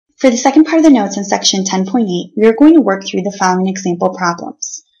For the second part of the notes in section 10.8, we are going to work through the following example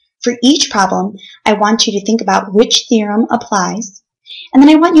problems. For each problem, I want you to think about which theorem applies, and then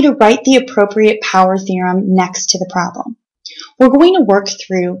I want you to write the appropriate power theorem next to the problem. We're going to work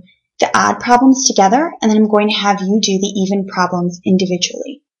through the odd problems together, and then I'm going to have you do the even problems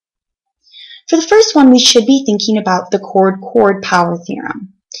individually. For the first one, we should be thinking about the chord-chord power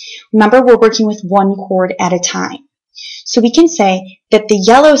theorem. Remember, we're working with one chord at a time. So we can say that the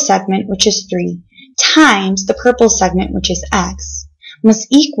yellow segment, which is 3, times the purple segment, which is x, must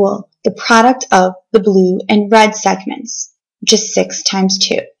equal the product of the blue and red segments, which is 6 times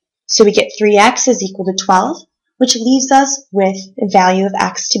 2. So we get 3x is equal to 12, which leaves us with the value of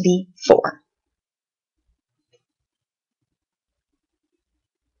x to be 4.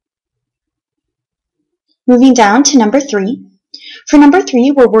 Moving down to number 3. For number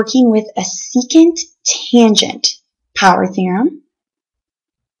 3, we're working with a secant-tangent power theorem.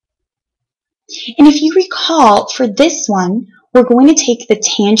 And if you recall, for this one, we're going to take the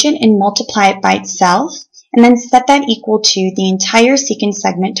tangent and multiply it by itself, and then set that equal to the entire secant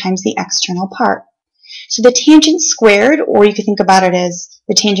segment times the external part. So the tangent squared, or you could think about it as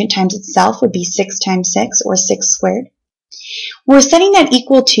the tangent times itself, would be 6 times 6, or 6 squared. We're setting that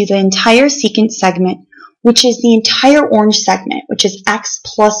equal to the entire secant segment, which is the entire orange segment, which is x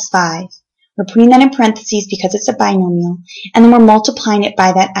plus 5. We're putting that in parentheses because it's a binomial, and then we're multiplying it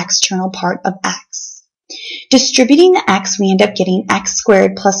by that external part of x. Distributing the x, we end up getting x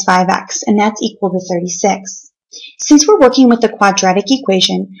squared plus 5x, and that's equal to 36. Since we're working with the quadratic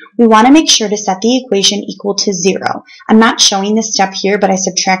equation, we want to make sure to set the equation equal to 0. I'm not showing this step here, but I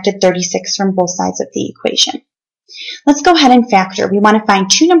subtracted 36 from both sides of the equation. Let's go ahead and factor. We want to find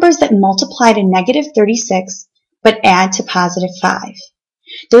two numbers that multiply to negative 36, but add to positive 5.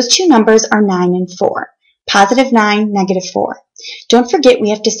 Those two numbers are 9 and 4. Positive 9, negative 4. Don't forget we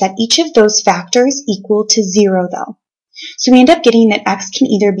have to set each of those factors equal to 0 though. So we end up getting that x can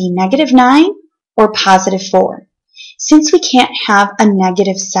either be negative 9 or positive 4. Since we can't have a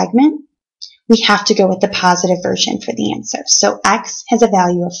negative segment, we have to go with the positive version for the answer. So x has a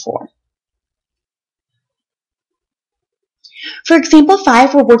value of 4. For example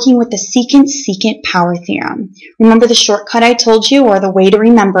 5, we're working with the secant-secant power theorem. Remember the shortcut I told you, or the way to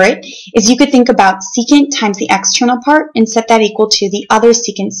remember it, is you could think about secant times the external part and set that equal to the other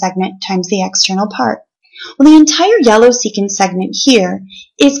secant segment times the external part. Well, the entire yellow secant segment here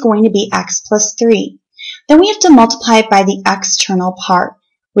is going to be x plus 3. Then we have to multiply it by the external part,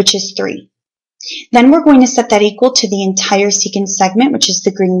 which is 3. Then we're going to set that equal to the entire secant segment, which is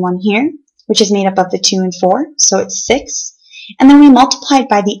the green one here, which is made up of the 2 and 4, so it's 6. And then we multiply it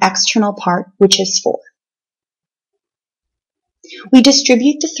by the external part, which is 4. We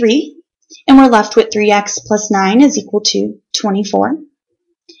distribute the 3, and we're left with 3x plus 9 is equal to 24.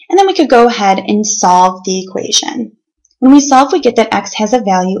 And then we could go ahead and solve the equation. When we solve, we get that x has a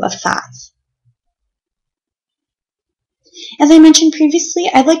value of 5. As I mentioned previously,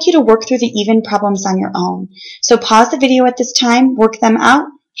 I'd like you to work through the even problems on your own. So pause the video at this time, work them out,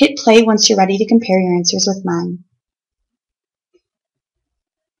 hit play once you're ready to compare your answers with mine.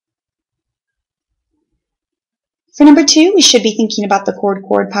 For number 2, we should be thinking about the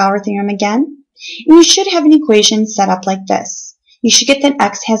chord-chord power theorem again. And you should have an equation set up like this. You should get that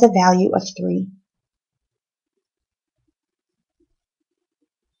x has a value of 3.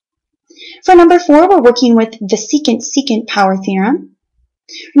 For number 4, we're working with the secant-secant power theorem.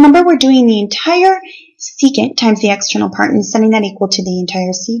 Remember, we're doing the entire secant times the external part and setting that equal to the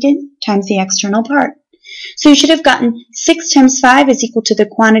entire secant times the external part. So you should have gotten 6 times 5 is equal to the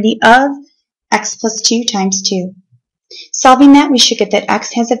quantity of x plus 2 times 2. Solving that, we should get that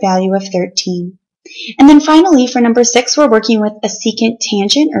x has a value of 13. And then finally, for number 6, we're working with a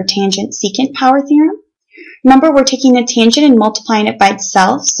secant-tangent or tangent-secant power theorem. Remember, we're taking the tangent and multiplying it by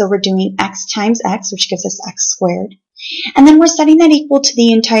itself, so we're doing x times x, which gives us x squared. And then we're setting that equal to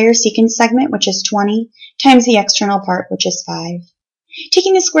the entire secant segment, which is 20, times the external part, which is 5.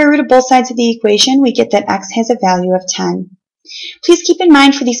 Taking the square root of both sides of the equation, we get that x has a value of 10. Please keep in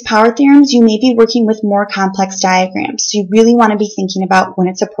mind for these power theorems, you may be working with more complex diagrams, so you really want to be thinking about when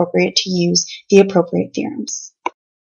it's appropriate to use the appropriate theorems.